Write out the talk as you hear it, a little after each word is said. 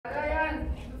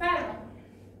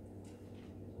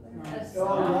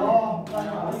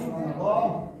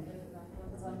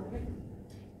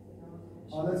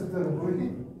حالا چطور خوبی؟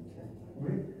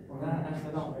 خوبی؟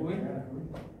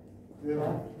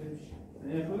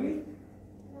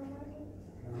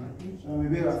 شما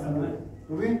بیر اصلا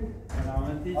خوبی؟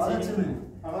 حالا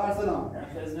چطوری؟ آقا ارسلان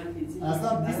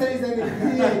اصلا دیسری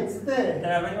زنی سته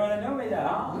ترابی مال نمیده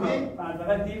ها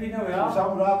منطقه دیری نمیده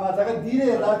شام را منطقه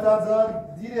دیره رفتار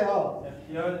دیره ها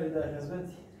اختیار در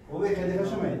خدمتی خوبی خیلی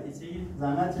خوش اومد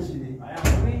زحمت چشیدی آیا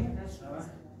خوبی؟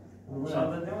 شاید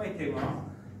نمیده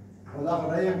خدا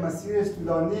خدا یک مسیرش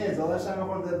طولانیه زادش هم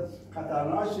میخورد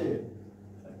خطرناشه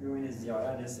ببینید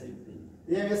زیارت یه سری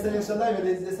یه سری انشالله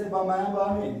میدید یه سری با من با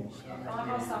همین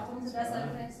ساختمون تو دست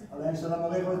نمی‌رسه. حالا انشالله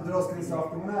موقعی خود درست کنی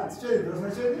ساختمونه چه درست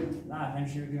نشدی؟ نه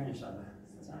همشه بگیم انشالله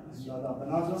انشالله به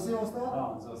نام درستی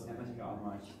استاد؟ درست کنم که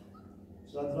آنمایش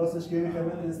انشالله درستش کنی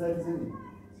خیلی دستایی زدی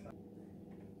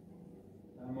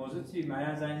موضوع چی؟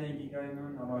 مریم زنگ زنگی کردیم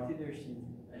نواتی داشتیم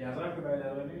اجازه که باید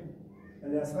داریم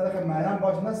الیاس که مریم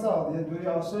باش نساد یه دوری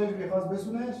عاشقش می‌خواست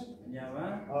بسونش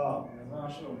اجازه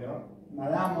عاشق بیا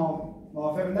مریم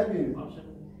موافق نبیم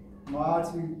ما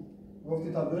هرچی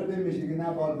گفتی تا دوره بریم میشه که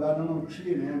نه باید برنامه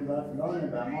کشی نه برای فلانه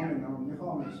برمانه نه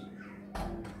میخوامش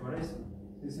کورس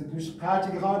ایسه دوش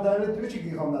قرچی که خواهم داره دوچی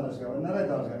که خواهم دانشگاه نره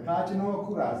دانشگاه قرچی نام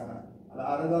کور هستن حالا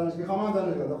اره دانشگاه خواهم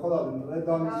دانشگاه خدا دونه ره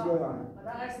دانشگاه یانه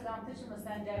حالا ارسلان تو چه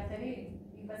مثلا جرتری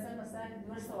این مثلا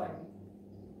دور سوالی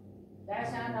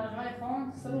درشان دانشگاه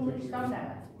خون سرو مشتام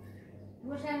داره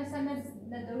دوشن مثلا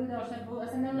ندارو داشتن بود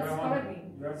اصلا نمی‌دونم کار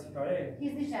بیم درست کاره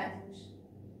هیچ نیشتش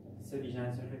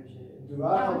سریجان سر میشه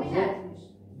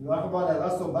دوار خب بعد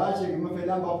از صحبت چه که من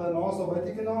فعلا با پناه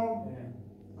صحبتی کنم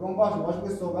کم باشه که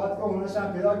صحبت کنم اونش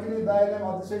هم پیدا کنید بعدم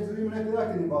آدرس جوری من پیدا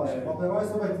کنید باشه با پناه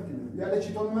صحبتی کنید یاد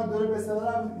چطور من دوره به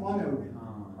سرم ما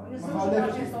نمی‌کنم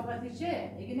مخالف صحبتی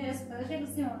چه دیگه نه استفاده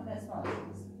بسیم اون اسمش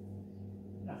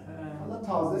حالا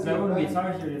تازه زبون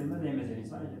میثاق شده نمی‌ذاری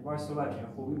سال باش صحبت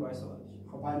کنم خوبی باش صحبت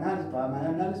خب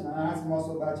منم نداشت من هست ما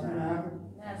صحبت کنیم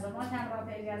نه زمان هم را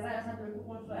به اجازه اصلا دور تو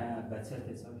خود نه بچه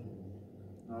حساب شده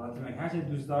نهایت من هر چه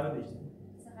دوست داره بیشتر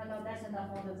حالا درس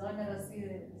نخونده زای نرسی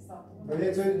ساختمون به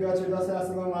یه جایی بیا چه دست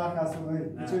اصلا ما هست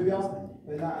یه جایی بیا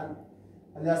بنا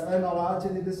الیاس ناراحت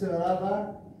چه دیگه سر رفت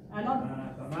الان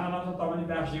من الان تا من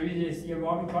بخشوی جسی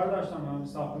وامی کار داشتم من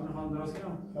ساختمون خواهم درست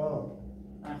کنم خب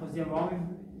من خواستم وامی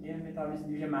یه میتابیز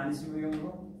دیگه معنیسی بگم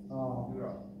رو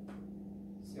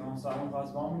سیام سالم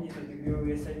خواست وام نیست و دیگه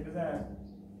یه سری بذار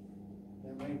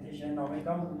به این تیشه نامه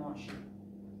دام ناشه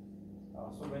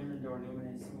صبح این دوردی و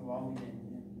بنیسیم و وام میگه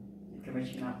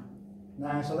کمشی نه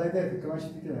انشالله ایده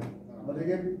کمشی دیگه ولی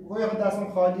دیگه گویا خود دستم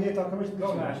خالیه تا کمش دیگه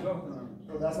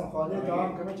تو دستم خالیه تا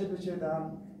هم کمش دوچه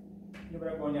دم یه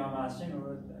برای گونی هم هستین و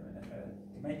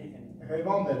کمی دیگه خیلی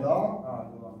وام بده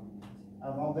ها؟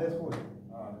 دوام وام بده خوبه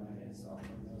خیلی ساخت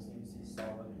درستیم 30 سال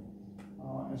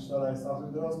انشالله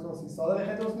ساخت درست کنم 30 ساله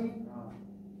خیلی درست کنی؟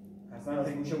 اصلا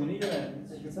از گوشمونی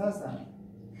داره چه هستن؟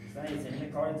 اصلا یه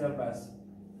زمین کار اینجا بس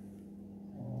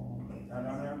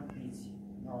الان هم هیچ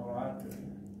ناراحت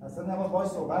اصلا نباید باید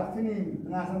صحبت کنیم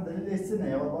نه اصلا دلیل ایسته نه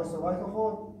یا باید صحبت که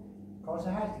خود کارش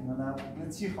حل کنیم نه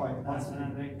چی خواهیم اصلا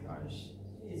کارش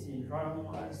ایزی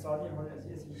کارمون سالی خود از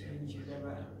یه چیزی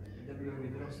به بیایی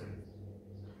درست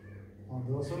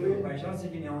درست رو بید؟ بایشان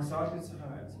که نیان ساعت بیت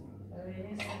خواهد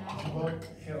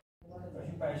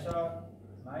بایشان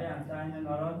مریم تاین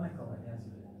ناراحت نکنه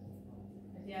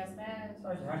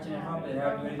هرچی نخواه به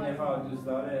هر دوری نخواه دوست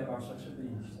داره عاشق شده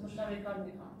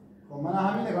خب من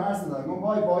همین نگاه هستم من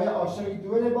باید عاشقی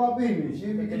دوره با بیمیش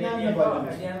یه میگه نه نباید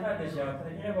بیمیش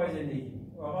یه باید زندگی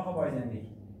واقعا خب باید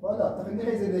زندگی والا تخیلی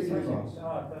خیلی زندگی میکنش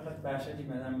تخیلی بخشتی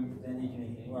منم زندگی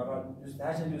میکنی واقعا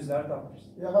هرچی دوست داره تا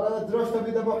پشت یا قرار درشت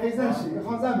بیده با خیزن شی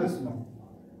میخوان زن بسونم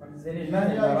زندگی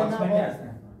من نارات کنی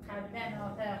هستم قبلا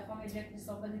آتا خواهی جکی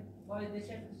صحبتی باید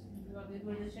بشه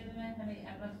باید بشه من همه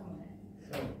اول خونه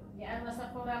یعنی مثلا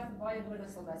خود رفت باید بوده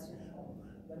صحبت شد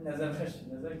نظر خش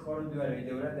نظر کار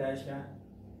دوره درش کن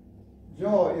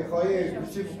جو ای خواهی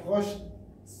چی خوش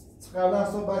قبلا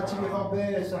صحبت چی میخوام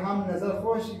بهش هم نظر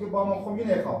خوشی که با ما خوبی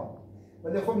نخوام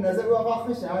ولی خب نظر او آقا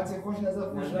خوشه هرچی خوش نظر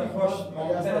خوش نظر خوش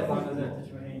نظر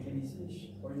تشمه این که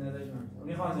نیستش خوش نظرش من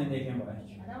میخوام زندگی کنم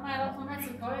باش الان مرا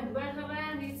خونه کار دوباره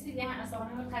خبرم نیستی یه اصلا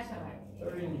خشبه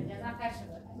یعنی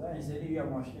خشبه این سری بیا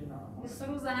ماشین نه سه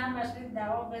روز هم ماشین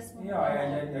دعوا قسم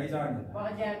یا زنده با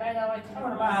جربه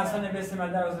دعوا من اصلا بس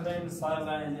من در از این سال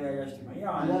زنده گشتم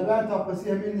یا الان تا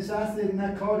پسی همین نشسته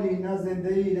نه کاری نه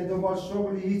زندگی نه دنبال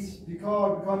شغلی هیچ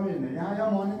بیکار میمونه یعنی یا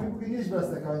مانع میگه نیست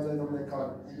بس کاری جای دنبال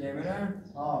کار میرم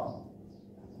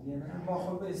میرم با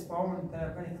خود به اسپام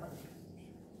طرفای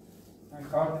من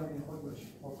کار نمیدی خود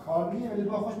باش. کار نیه ولی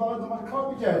با خوش باید دنبال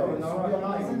کار بگردی.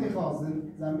 مغزی دیخواست،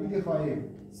 زمین دیخواهی،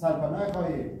 سرپناه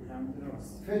خواهی.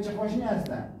 فکر خوشی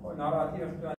هستن. ناراحتی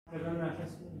افتاد. بدون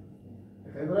نشست.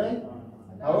 خیلی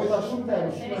هوای داشتم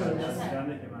تایید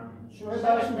شو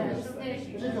داشتم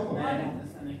بشه تو خوب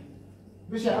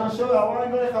بشه آن شو هوای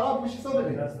انگار خراب میشه صبح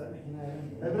بده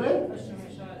ابراهیم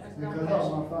میکرد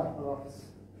ما فرق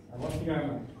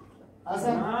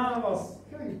اصلا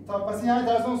تا پس یعنی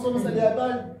درس اون صبح مثل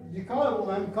اول دیکار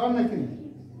و هم کار نکنی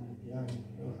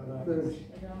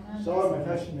شعار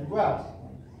میخش میگوه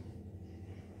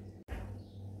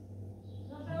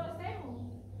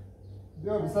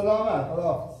بیا بسلامت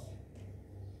خداحافظ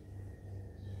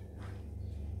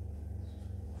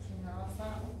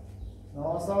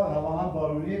نواسا هوا هم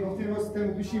بارونیه گفتیم واسه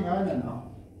تمو پیشیم هنه نه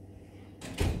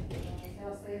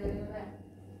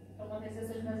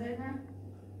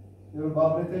یه رو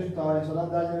بابرتش تا انشالله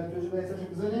در جمعه توش بیستش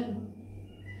بزنیم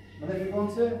من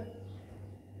میگم چه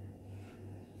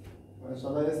و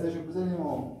انشالله استش بزنیم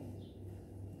و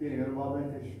بریم یه رو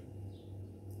بابرتش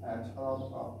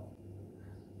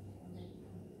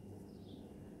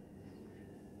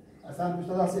اصلا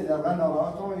بیشتر از سی درگاه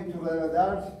ناراحت هم این تو رای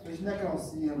درس پیش نکنم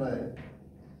سی هم رای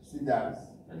سی درس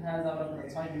من هر زمان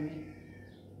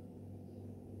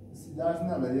سی درس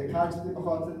نداره یک هر چیزی به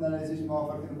خاطر نرسیش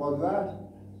موافق کنی با دوار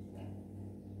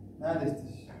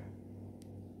نداشتیش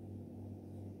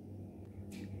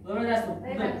برو دستم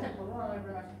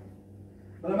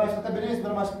برای مشکلت بنویس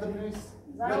برای مشکلت بنویس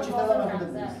یا چی تازه مشکلت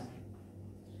بنویس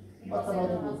با تمام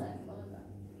بود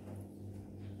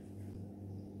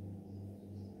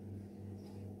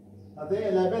هذه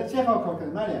لعبة كيف أكل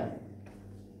كل مريم؟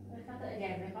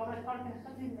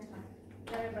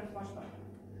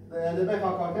 لعبة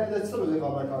كاكا كان ده تصير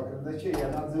لعبة كاكا ده شيء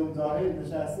يعني زوم ظاهر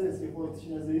مش أساس يقول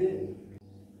تشين زيه.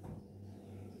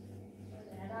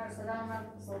 أنا أرسلان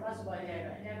من صوبات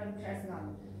صغيرة لعبة مش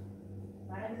أسنان.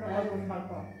 بعدين نروح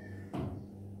نفرقه.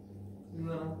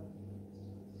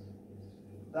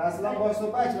 ده أصلاً باش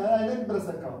صوبات أنا لين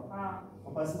برسكان.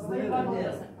 وبس إزاي؟ يا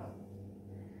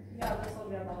بس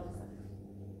صوب يا بابا.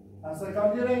 أصلا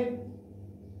كم يري؟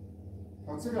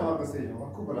 أتصير هذا بسيء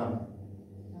وكبرنا.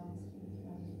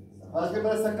 هذا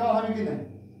كبر السكان هم يجينا.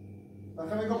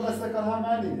 فكم يقبل السكان هم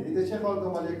عندي. إذا شيء خالد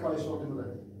ما ليك كاي شغل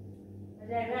يقوله.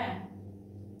 جايبان.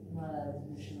 ما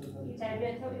مش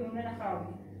يتعبي تو يوم من خاوي.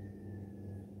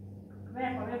 ما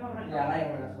يفهم. يا غاي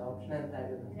من خاوي. شنو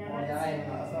تعبي؟ يا غاي من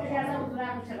خاوي. يا زلمة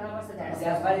طلع مش لا بس ده.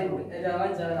 يا غاي إذا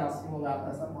غاي زمان أصلا هو بعد.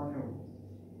 أصلا ما نيو.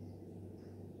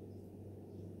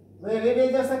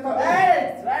 ليه ده سكان؟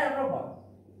 إيه سؤال ربع.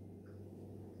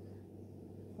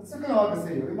 سكان هذا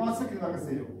بسيء. ما سكان هذا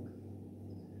بسيء.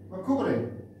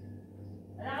 وكبره.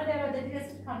 أنا عندي بدي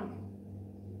أدرس كم.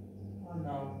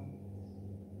 أنا.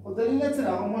 ودليل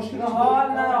نتنا هم مشكلة.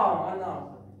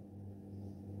 أنا.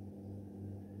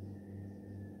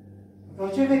 تو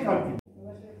چه فکر کردی؟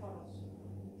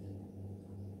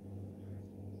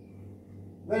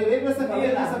 ولی بس ولی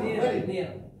یه زمین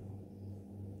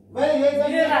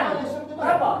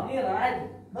بابا نيرة عادي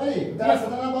ولی درس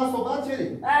دادن با صحبت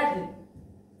چی؟ عادي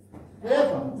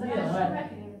بفهم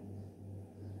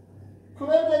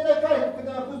كمان بدنا كاي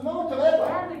كنا نفوز ما تو بابا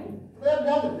لا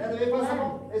لا ايه بس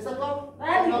ايه سبب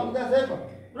انا بدي اسافر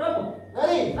برافو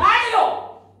ولی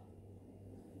ايوه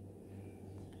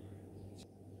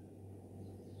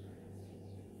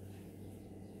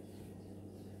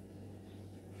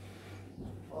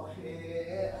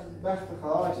البخت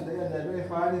خلاص ده اللعبه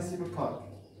خالي سيب الكارت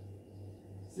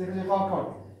سيب لي كارت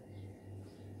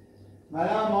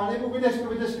مريم ماني بدش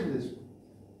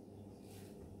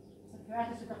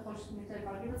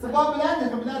سبب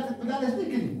بلانش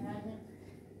ديكني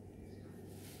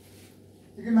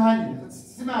تيجي معاني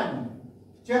تسمعني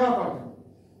چه كارت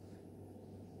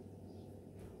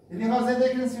اللي خاصه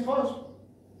ديكن سي خوش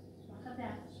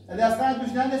اللي اصلا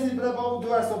مش نانسي برا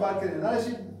دو صحبت كده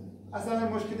نالشي اصلا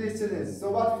مشکلی است نیست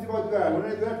صحبت می‌کنی با دوار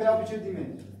اون دوار پیام میشه دیمه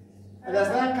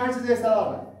اصلا کار چیزی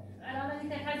استعاره الان من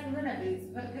تخیل کنم نبید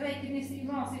فکر کنی نیستی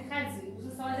ایمان سی خالصی واسه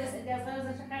سوال است از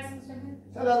غرض خالصی میشه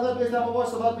چرا از قبل پیام با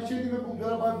صحبت میشه دیمه بود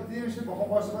دوار با بدیم میشه با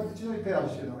خود صحبت چیزی پیام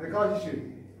میشه نه کاری شد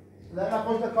لا انا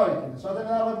خوش کاری کنم شاید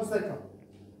من اول مستقیم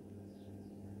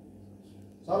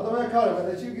شاید دوباره کار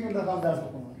بده چی میگم دفعه درس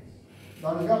بخونم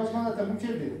دانشگاه میشم تا ممکن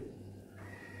بود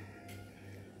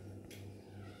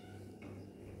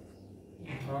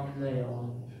لا يا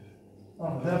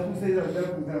دركم سيدة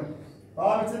دركم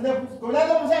بتصدق كلها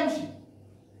ده مش همشي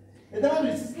ده ما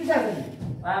بيسكيش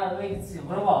عشان وين تصير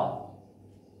برافو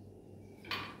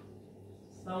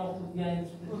استوى يعني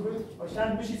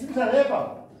عشان مش يسمع غيبة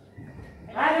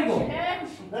عادي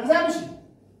لا مش همشي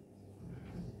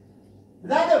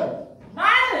بدأ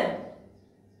معلم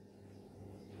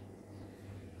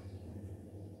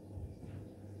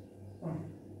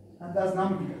أنت أصلا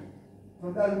مكيدا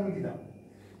أنت أصلا مكيدا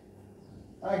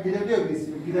كده بيو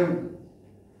بيسي كده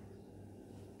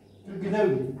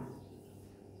كده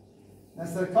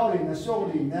نسركالي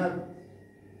نشغلي ناب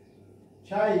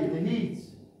شاي لهيت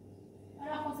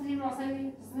أنا خاطري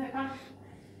راسي تصنع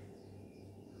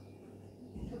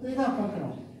إذا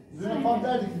كان زين فهم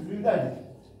دادك زين دادك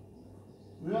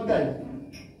زين دادك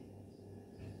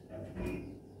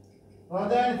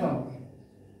هذا يعني تام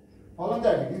فلان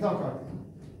دادك إذا كان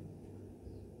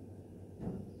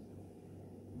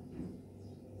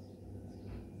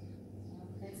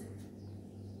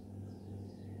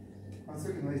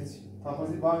أنسك نيتي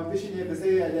تفاصيل بعمل بشيء بس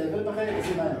هي اللي بخير بس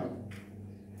ما يعرف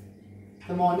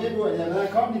ثمانية بو اللي لا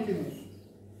كم نكني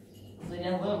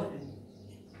زين ضرب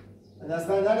الناس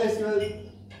لا ليش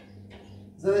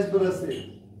زلش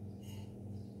برسي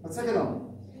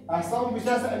أتسكنهم أحسن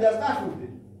بيشاس اللي أسمع خوفي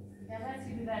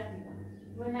جلسي بداتي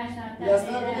ونشان يا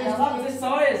سلام زاد بس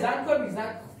سوي زاد كل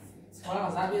زاد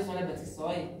سوالف زاد بس ولا بس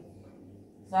سوي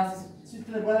زاد شفت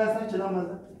لك ولا أسمع كلام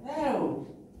هذا ايوه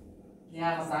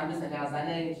يا زاد بس يا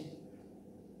زاد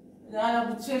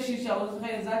انا بتشيل شيء او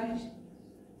تخيل زاد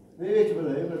إيه كبر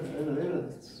إبرة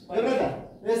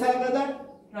إيه سام بدأ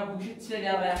انا بوشي تشيل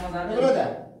يا زاد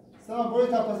إبرة سام بروي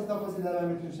تفاصيل لا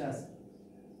ممكن شاس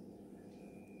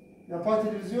يا باي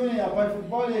تلفزيون يا باي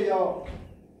فوتبول يا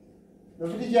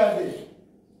فيديو جاهز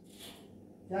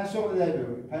يعني شغل لا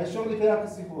يبغى هاي الشغل فيها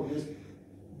قصي فوق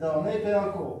دانه فيها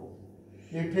كو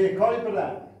يبي كاري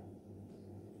بلا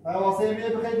هاي واسمي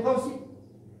بخير بخوسي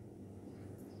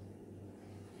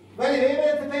ولی هی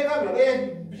تفیق قبل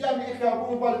هی بیام یک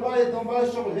خیابون بالا دنبال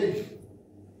شغل هی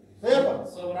هی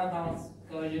صبرا تماس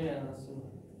کاری میاد صبر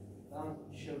تمام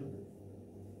شغل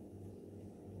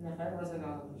نه خیلی واسه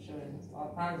کار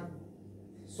شغل پنج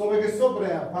صبح که صبح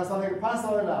پنج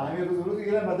سال لا همین روز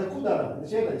دیگه ماده کو دارم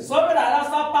چه داری صبر الان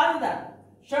ساعت 5 ده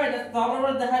شاید تمام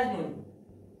رو دهج نون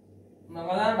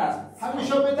مقدار بس همین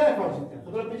شو بهتر کارشید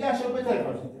خدا بگه شو بهتر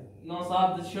کارشید نه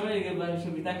صاحب شو یه بار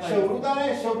شو بیت شو رو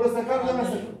داره شو برو سکار داره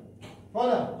مثلا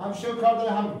حالا هم شو کار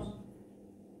داره هم روز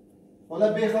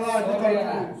حالا بخلا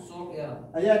کار صبح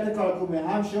یا ایت کار کنه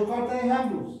هم شو کار داره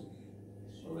هم روز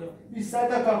 20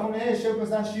 ساعت کار کنه شو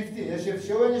مثلا شیفتی یا شیفت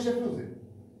شو یا شیفت روزه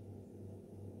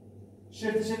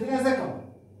شیفت نزدکم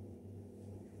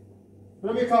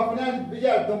برو می کار کنه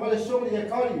بگرد دنبال شغل یا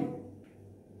کاری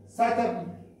ساعت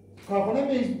کار کنه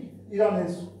می ایران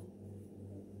هست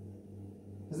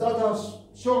هزار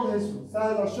شغل هستو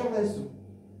ساعت شغل هستو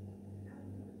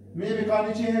می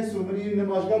میکنی چی هستو منی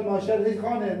نمایشگاه ماشر هیچ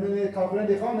خانه من کارخونه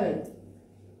دی خانه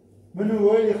من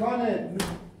ویلی خانه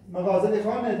مغازه دی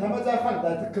خانه همه جا خانه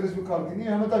در تکرش بکار کنی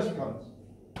همه داشتی خانه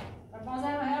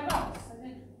بازار ما باز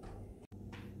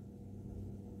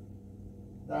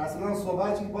در اصلا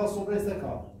صبح چی با صبح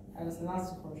استکار اصلا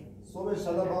خوش صبح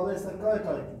شده بابا استکار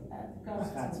کاری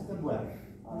خاطی تو بوده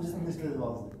همچنین مثل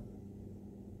دوازده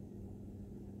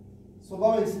صبح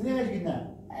ایسینی هیچ نه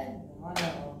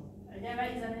اگر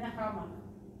باید زنی نخواهم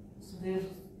صدیق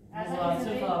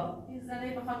این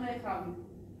زنی بخاطر اکرامی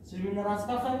سلمي الناس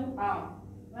كخل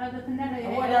ما دتنا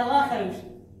له هو لا غاخلش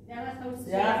يا لا توس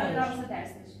يا لا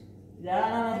درسش لا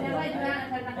انا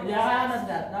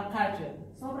لا نقاش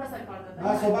صبر سكر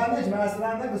من صبح نیست من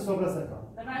اصلا نه به صبح سکار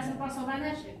ده بعد صبح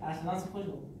نشه اصلا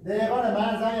خوشو دقیقاً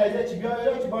من زنگ ایده چی بیا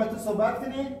ایره که باید تو صحبت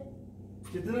کنی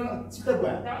چطور چی تو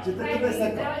باید چطور تو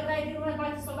بسکار باید رو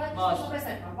باید صحبت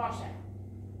سکر باشه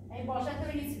ای باشه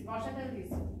تو ریسی باشه تو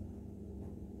ریسی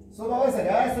صبح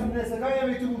سکار اصلا من سکار یا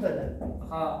میتونم بوده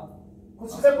ها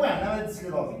کچھ تو باید نه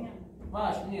دیگه باز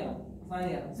باش نیا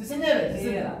ثانيه سیسی نره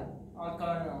سیسی نیا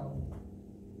آکارنا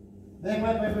دیگه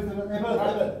من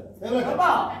بابا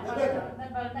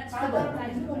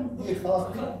دیگه خلاص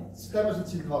سکارش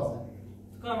چی خلاصه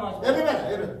كمان ابره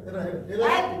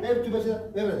تو بشه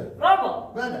ابره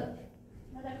برافو بله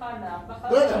هذا كارنا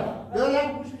بله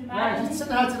هیچ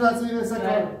هاتی راتی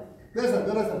سکار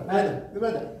درست بله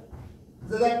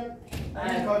زدن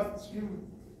این کار چی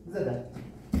زدن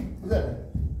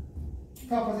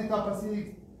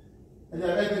تاپسی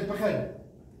العيبه بخير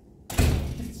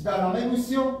برنامه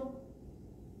موسیو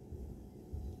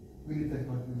بگید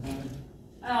تکبر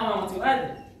انا ما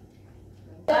متوعد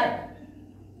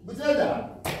بزده عادي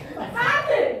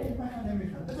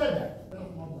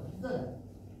بزده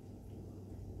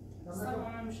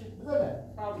انا مش بزده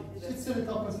قاضي چی تسلی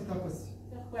تاپسی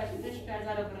اخواتي ليش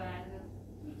كذا برا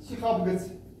چی خواب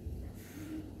گتی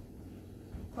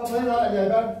خواب این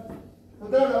العيبه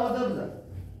بزده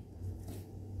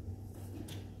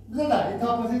بزده این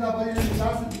تاپسی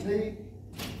نشست دیگه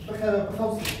بخير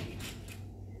بخوصي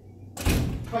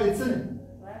خلي تسني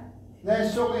لا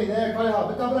الشغلي لا خلي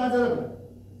ها بتقبل عن زربنا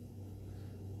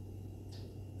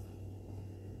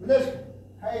ليش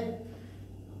هاي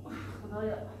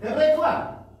يبريك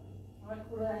واحد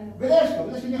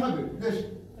بداش كني خبي بداش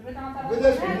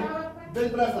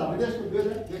بالبراسة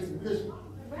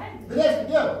بداش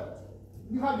ديالو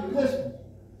كني خبي بداش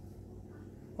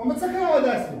هم تسكروا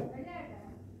وداسو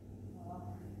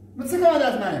متسكروا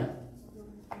وداس معايا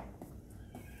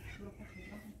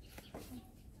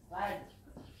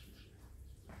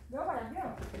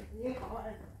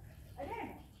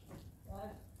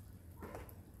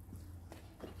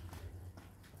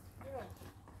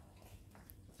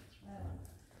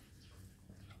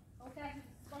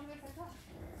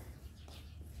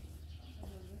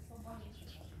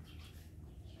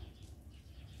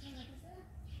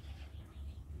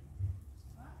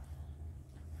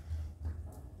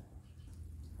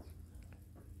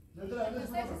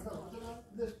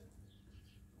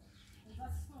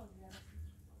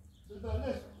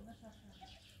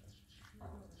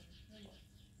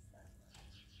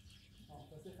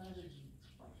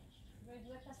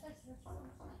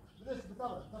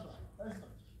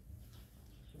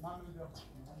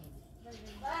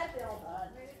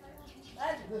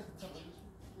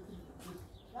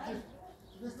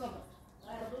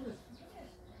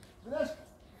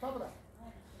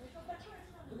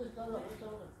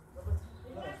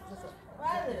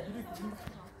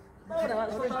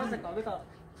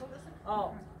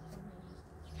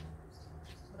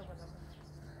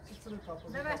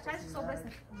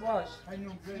باش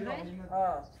هنيوم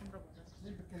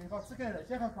بكري خاصك هذا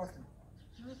شيخ خاصك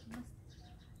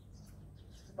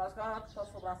بس كان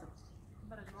تصوب راسك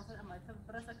برد ما اما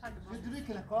براسك حد ما تدري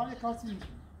كده قال كاسين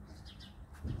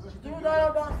دو لا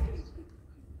با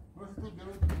بس تو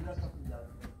دو لا تفضل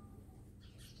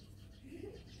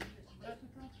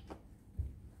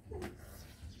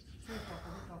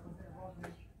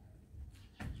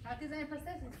هاتي زي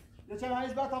فستاتي ليش انا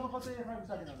عايز بقى طب فستاتي خلينا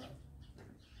مساكن هذا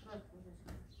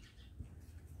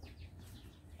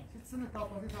سنة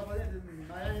طاقة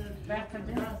معايا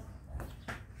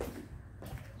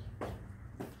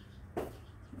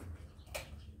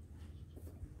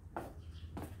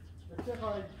الشيخ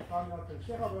هاي كاميرا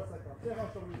الشيخ برسك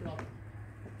الشيخ شغل الجامعة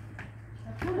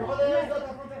وهذا يزداد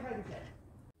أفضل خير بشيء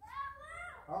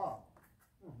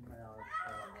ما يعرف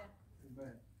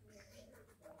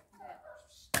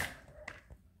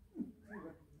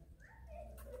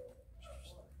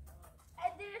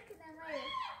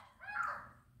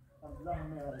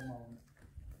اللهم يا رب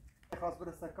خاص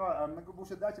بالسكار ما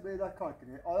قبوش داش بيدا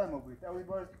كاركني انا ما بيت او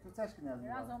يبغى تساش كنا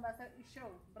لازم بس الشو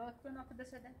برد كنا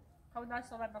قدش هذا خوداش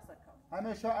صور نسكر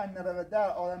هميشه ان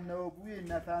رودار عالم نوبوي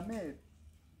نفهمید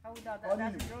خودا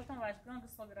داش روتن واش كنا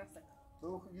بالصبر راسك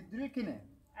تو يدركني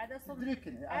هذا صبر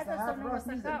يدركني هذا صبر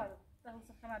نسكر ده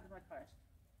سكر ما كاش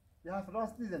يا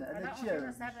فراس نيزن انا شيء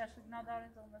انا سر شو نادار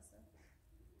زون بس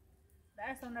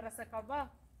ده اصلا راسك با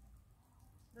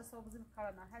ده صوب زين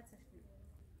كارنا هاي تشتي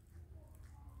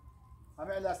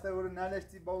همه الاستور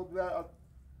نالشتی با دو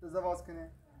ازدواج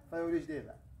کنه فیوریش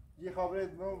دیده جی خبره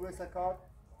دو به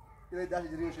سکار که داش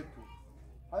جریوش تو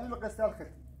همین القصه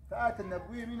الختي فات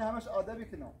النبوي من همش ادبي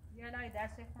كنا يا لا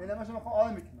داش هنا مش مخ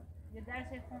عالم كنا يا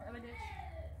داش يكون ابدا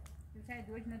يساعد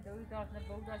وجهنا الدوري داش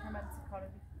نبوي داش ما تسكر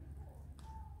دي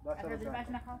ابدا باش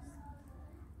نخاف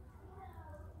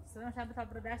سلام شاب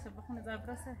تبر داش بخون ذا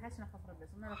برسه حش نخاف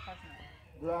بس ما نخافنا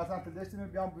دراسة تدشت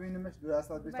من بيان بوين مش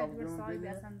دراسة بيشتغل بيوم بين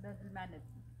أصلاً ده المعنى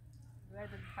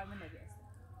وهذا الحمل نبي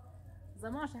أصلاً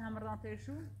زمان شيء هم رانتي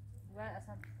شو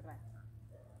وأصلاً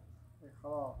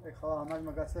ترى خلاص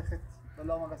ما قصخت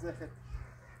والله ما قصخت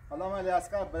والله ما اللي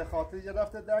أسكار بالخاطر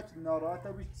جرفت داش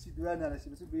ناراته ويش تدوي نرشي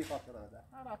بس بيخاطر هذا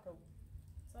ناراته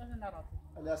صار ناراته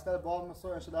اللي أسكار بال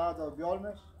مصور إن شاء الله هذا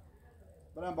بيالمش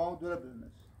برام بام دوره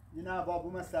بالمش ينا بابو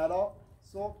مسألة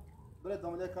صوب برد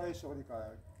دمله كاي شغلي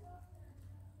كاي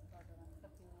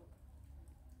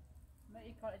ما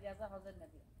يكون إجازة هذا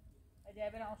النبي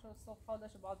إجابة عن شو الصوب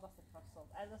خالص بعد بس الصوب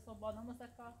هذا الصوب بعده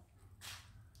مسكر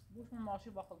بوش من ماشي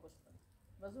باخذ بس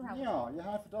بزون يا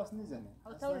هاي فداس نزنه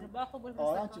هتقول باخذ بس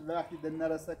أنت وقتی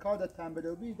دنر سکاد تنبل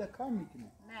و بی دکان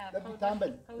میکنه نه دبی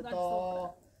تنبل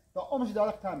تا عمرش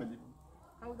دارك تعملي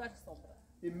خودش صبره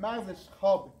این مغزش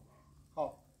خواب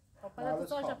خب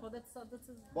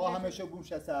با همشه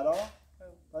بومش سرا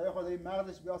تا یه خود این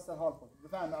مغزش بیا سر حال کنه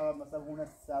بفهم مثلا اون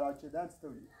سرا چدن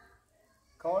استوری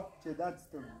کارت چدن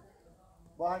استوری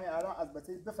با همین الان از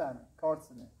بچه بفهم کارت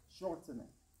سنه شغل سنه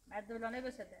معدولانه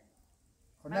بشه ده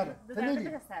خب نبا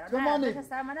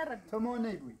تو ما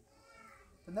نبوی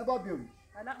تو نبا بیوی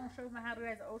هلا اون شو محل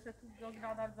رياض او شو توجد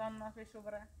هذا الزمان ما في شو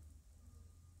برا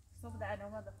صوب ده انا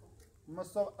ما دخل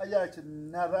مصاب اياك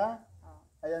نرى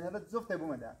ايا نرى تزوف تبو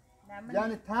مدى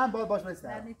يعني تام باش ما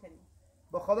يسال لا تري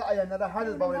بخدا ايا نرى هذا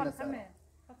البابر نسال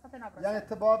يعني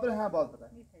تبابر ها بابر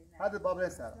هذا البابر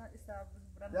نسال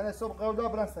يعني صوب قولا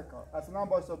برنسكا اصلا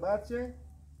باش صوبات شي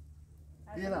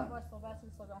دينا باش صوبات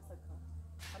صوبان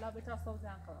سكا هلا بيتا صوب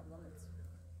زين قرار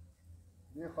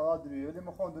دي خلاص دري اللي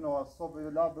مخون دنا الصوب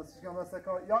لا بس كم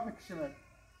رسكا يا مكشمل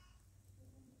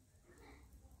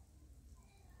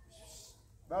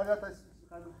بعد لا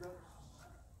تسخن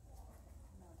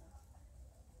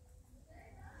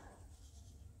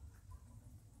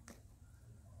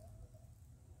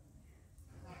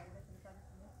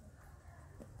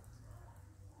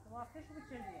توافقش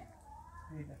بتشيلين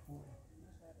ايه ده فوق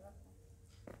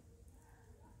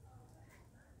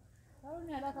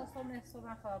لا تصوم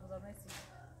الصبح خابزه ماشي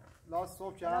لا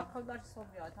الصوب لا كان قدرش صوم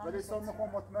يا ولی صوب مخون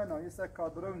مطمئنه يسكا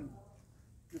درون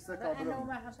يسكا انه درون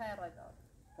ما حشاي رجال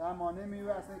تمانه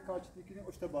میوه اصلا کاچتی کنی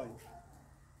اشتباهی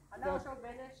هلا شو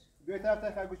بلش بهتر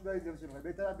تا خرگوش برای زیرش بخوای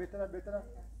بهتر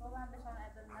صوبان بشان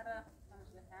عدل مره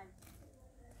مش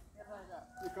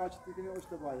ای کاچتی کنی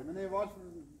اشتباهی من والف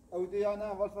اودیانه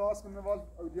والف واس کنم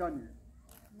والف اودیانی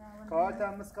کارت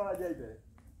هم مسکا عجیبه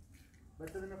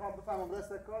بس انا میخوام بفهمم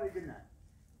درست کار یکی نه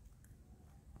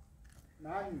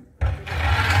نه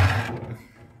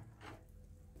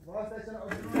واسه چرا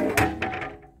اودیو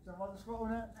شما دشکو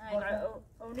اونه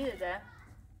اونی ده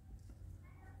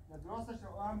درستش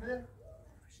رو هم بده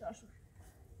شاشو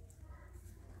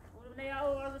ولا يا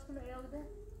او عاوز شنو يا ده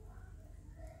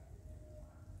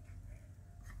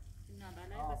نه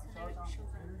بالای بس انا شو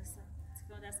لسه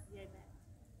تكون داس جايبه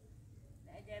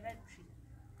لا جايبه بشي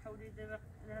حولي ده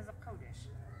لازم قولش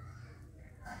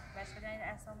باش خليني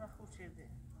احسن خوش يده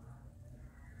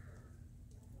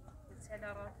بتسال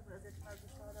راتب ازت ما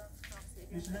بشاره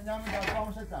مش نعمل دافع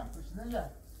مش تام مش نعمل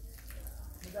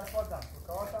مدافع دام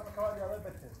كارت كار يا رب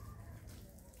بتر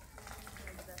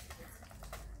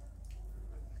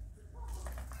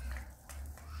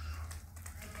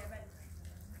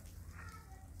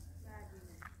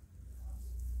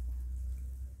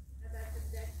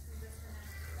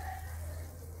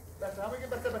بس هم میگه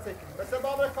بس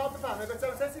بابر کار بفهمه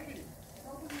بس سکیلی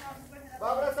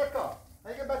بابر سکا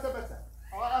میگه بس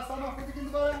آقا اصلا خودی که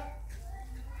دوباره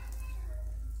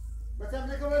بس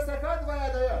هم نگه سکا دوباره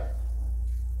ادایا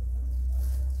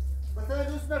بس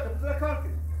دوست نکن بس کار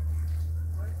کنی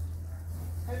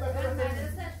هی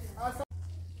بس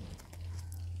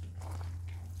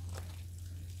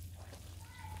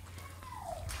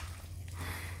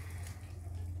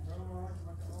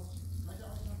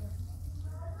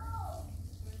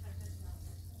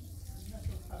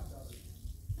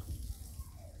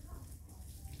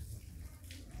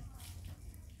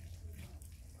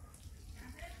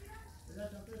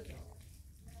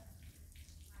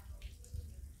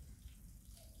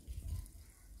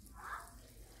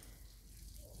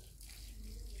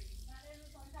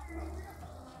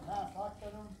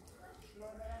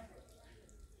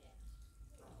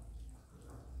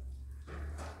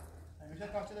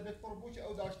کارچه به تربوچ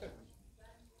او داشته بود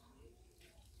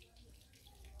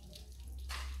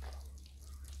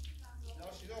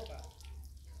لا شلوغه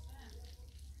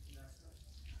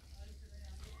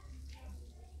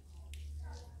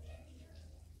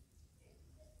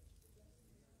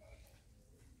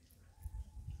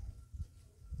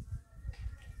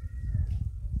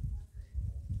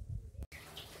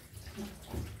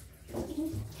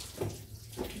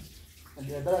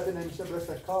اللي بلد نمیشه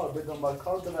برسه کار به دنبال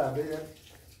کار داره به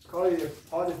کاری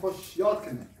حال خوش یاد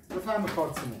کنه بفهم کار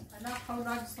کنه انا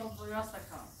خلاص صوب يا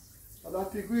سكان حالا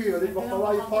تیگویی ولی با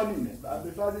خلای پانینه بعد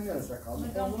بفادی نیست کار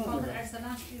مدام خاطر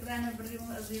ارسلان شيرانه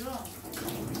بريون ازيران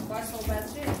باش صوبات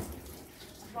شي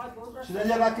شنو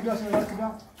يا راكب يا شنو راكب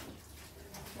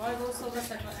واي بو صوب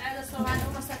سكان هذا صوب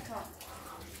عنده سكان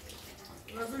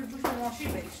رجل بوش ماشي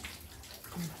بيش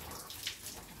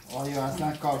آیا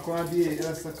اصلا کار کنه بیه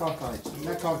درست کار کنه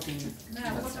نه کار کنی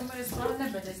نه خودم ما اصرار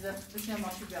نبده بش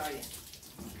ماشي بیایه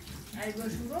ای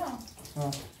گوشو رو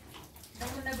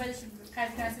همون نبدش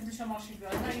قد کسی بشه ماشي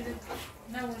بیایه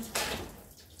نه اونش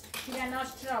که ناش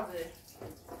چرا بده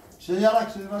شنو یا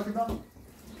راکب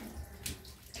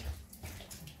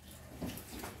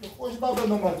خوش بابا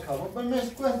نمار کار من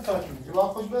مشکوک کار کنی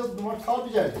جواب خوش به نمار کار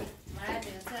بجایی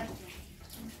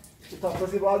تا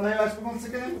کسی باید نهیش بکن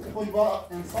سکنه خوش با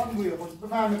انسان بویه خوش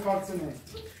بفهمه کار سنه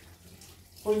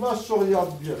خوش با شغل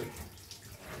یاد بیاره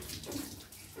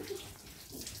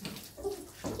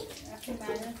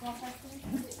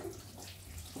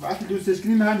وقتی دوستش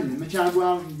کنی معنی من چند بو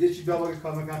هم یه چی بابا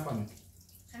کار مکن کنه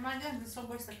من صبح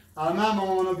برسه اما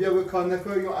مامانو بیا به کار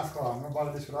نکنی و از کار من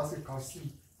بالدش راستی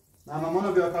کارسی نه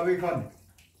مامانو بیا کار بگی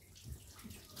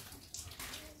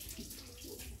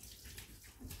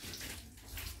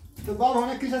تو باب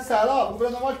هونه کیش سلام برو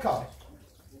نمال کار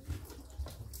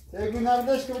تگو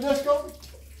نردش که بدش کن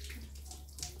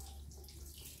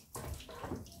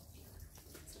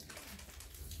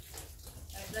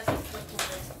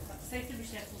سیتی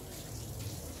بیشتر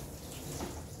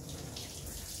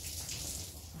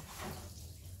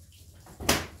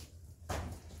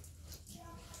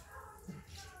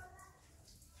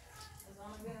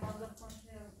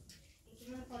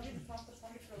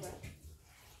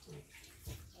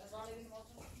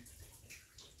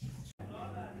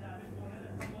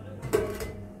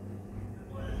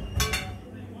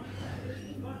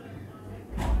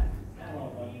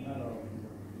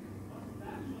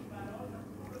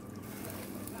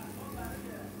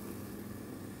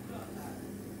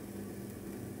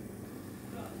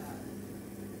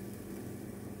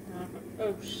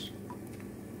Oops.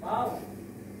 Wow.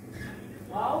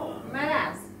 Wow.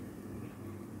 Maras.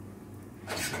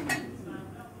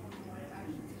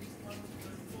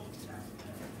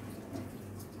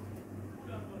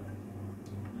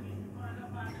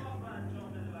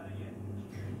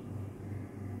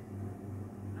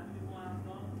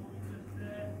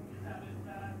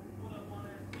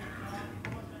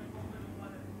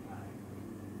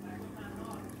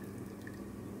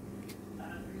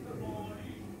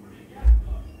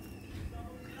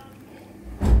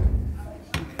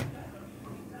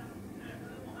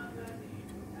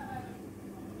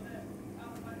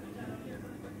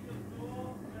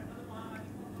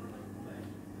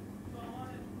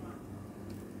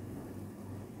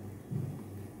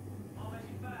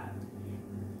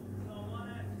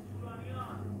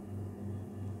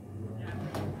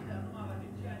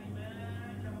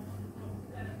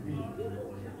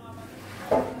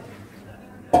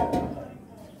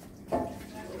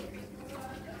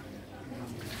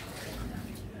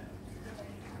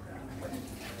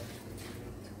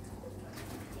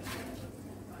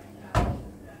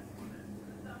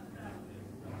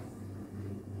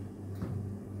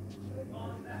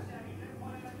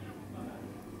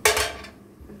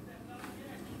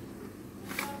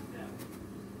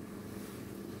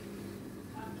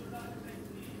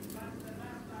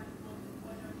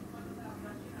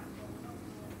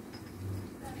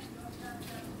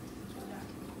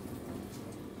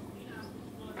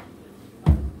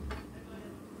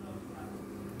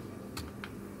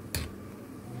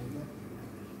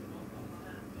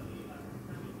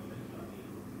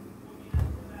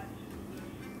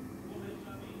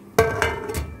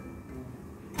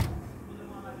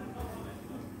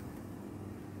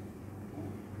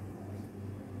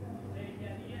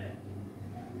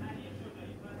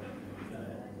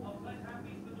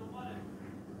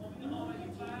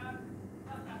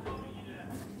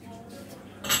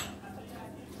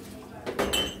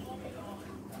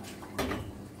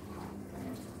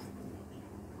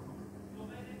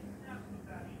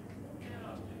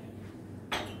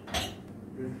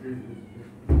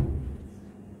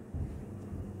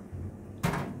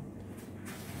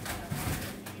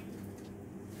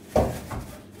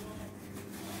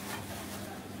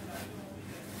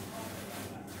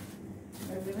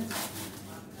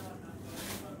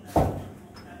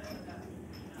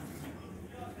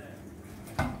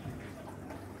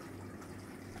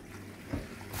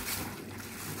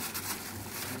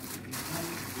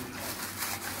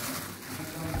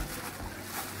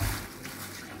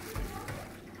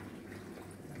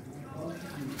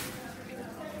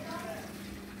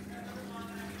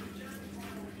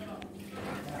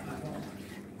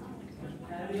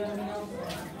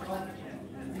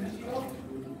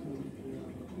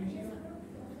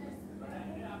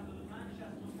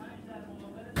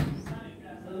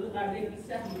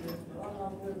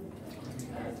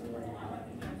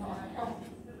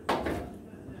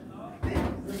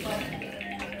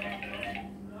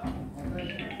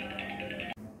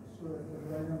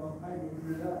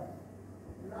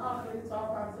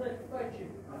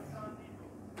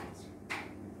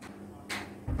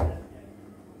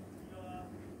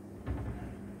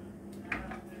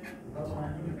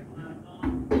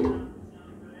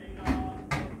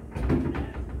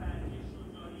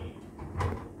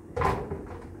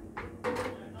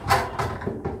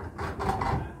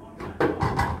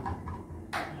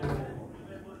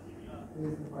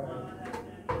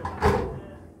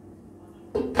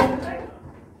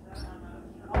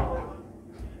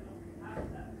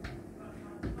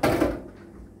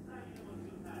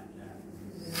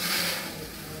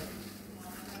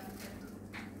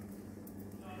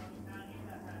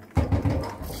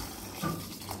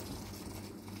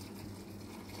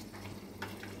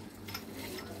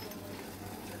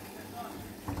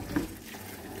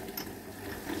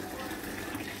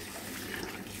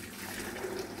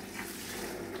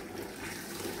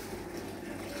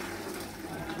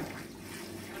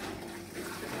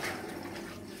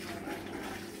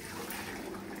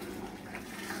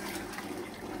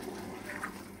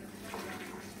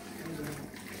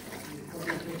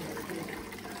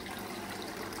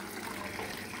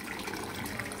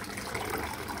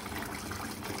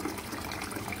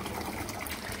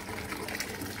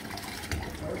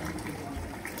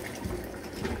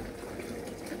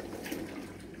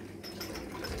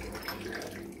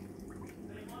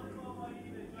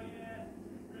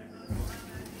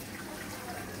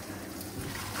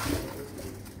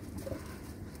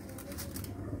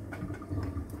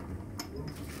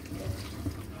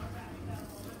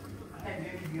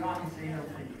 Irani sei não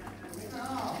sei.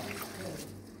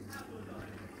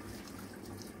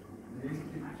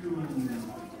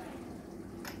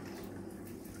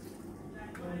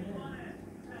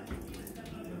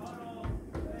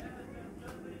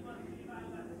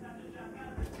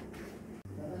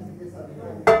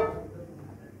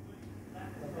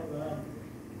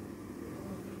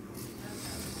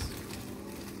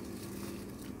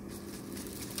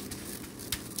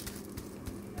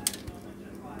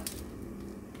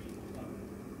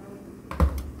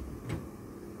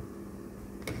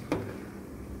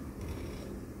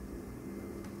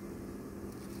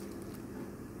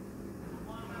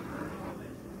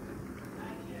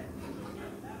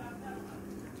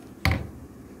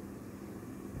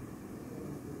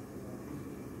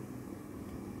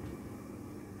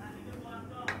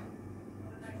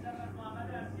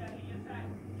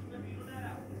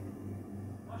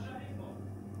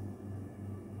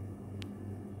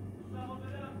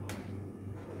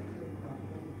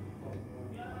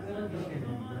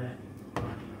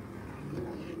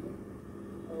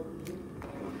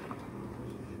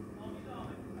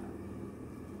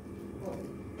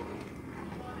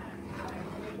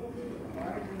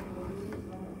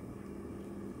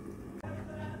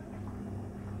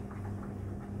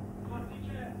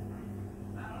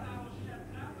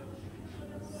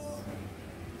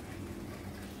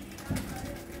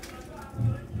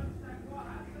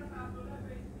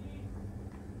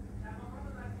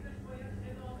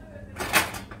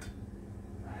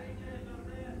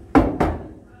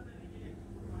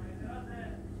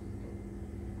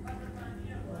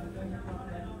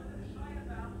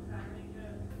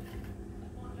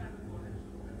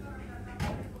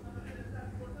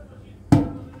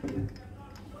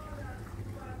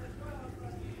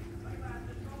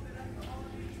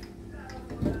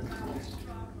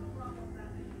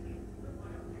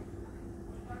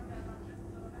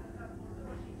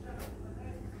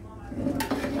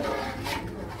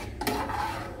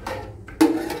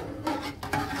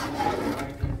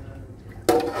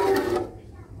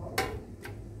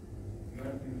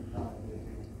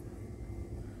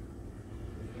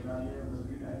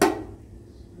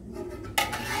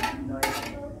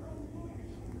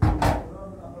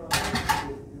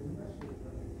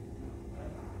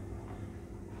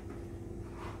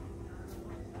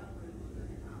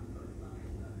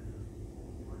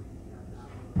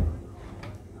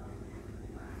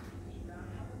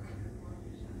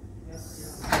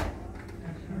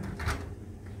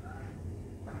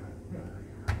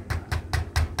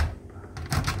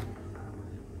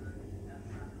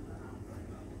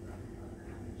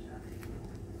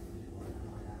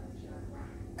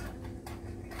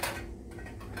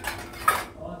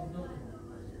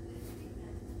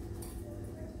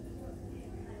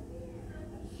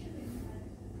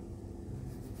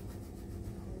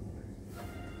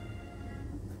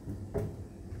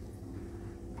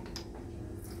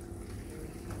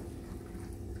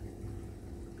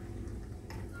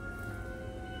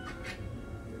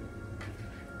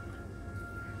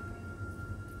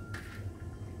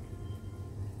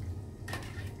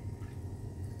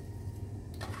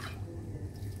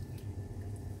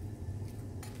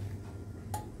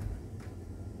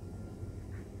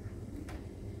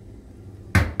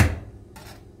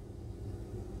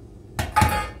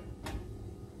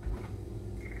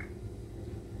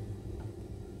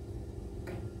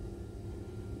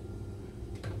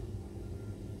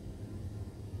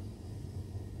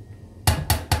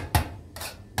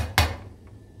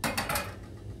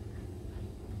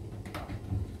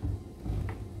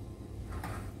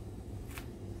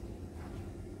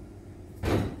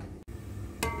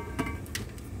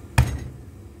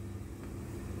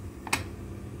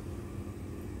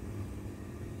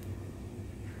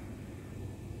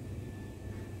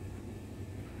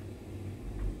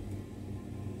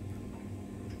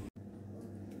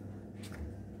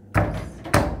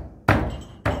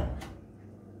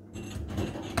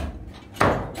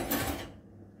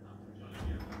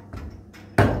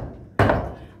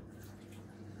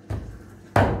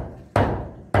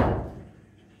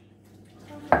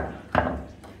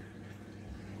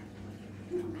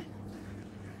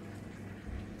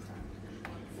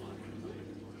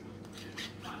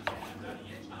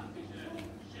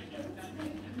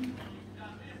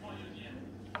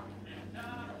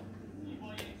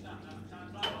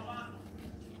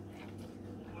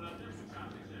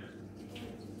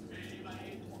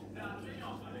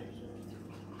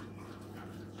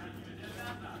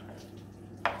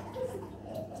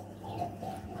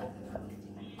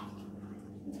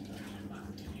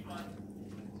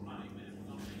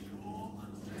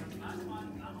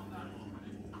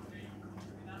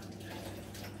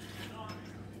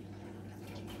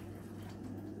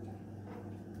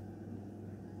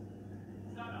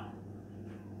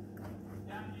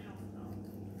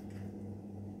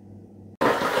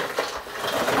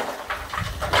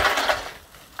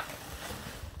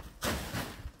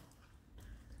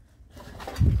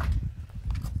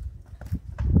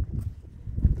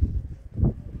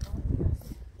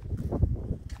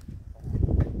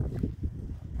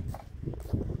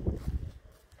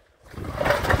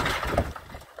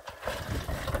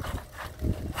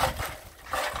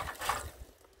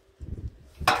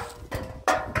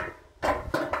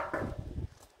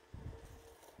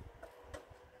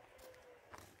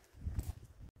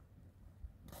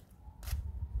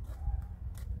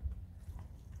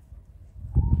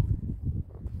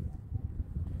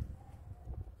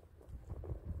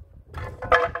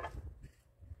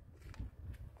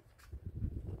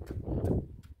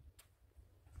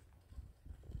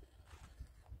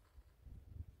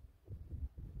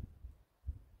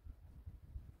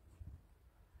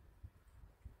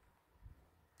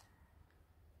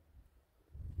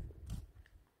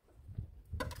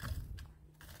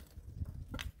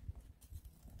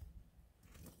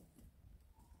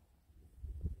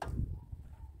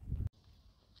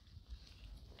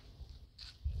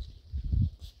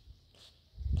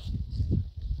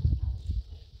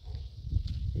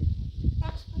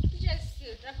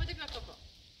 kesti. Rafo de kakapa.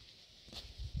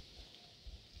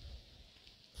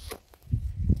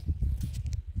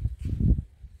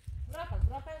 Berapa?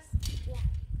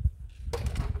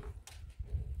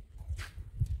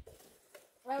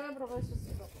 Vai provar isso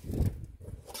assim.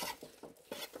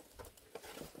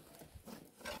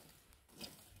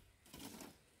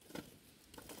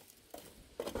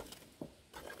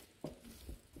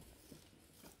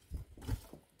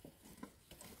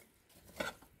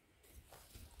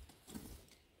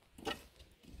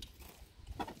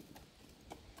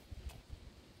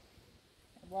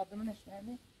 Bota no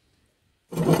chão,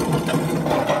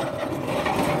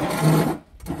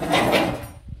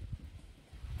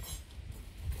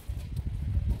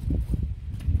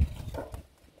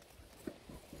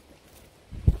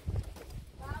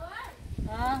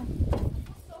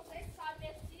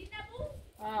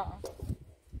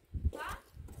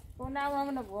 Now I'm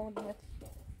gonna go with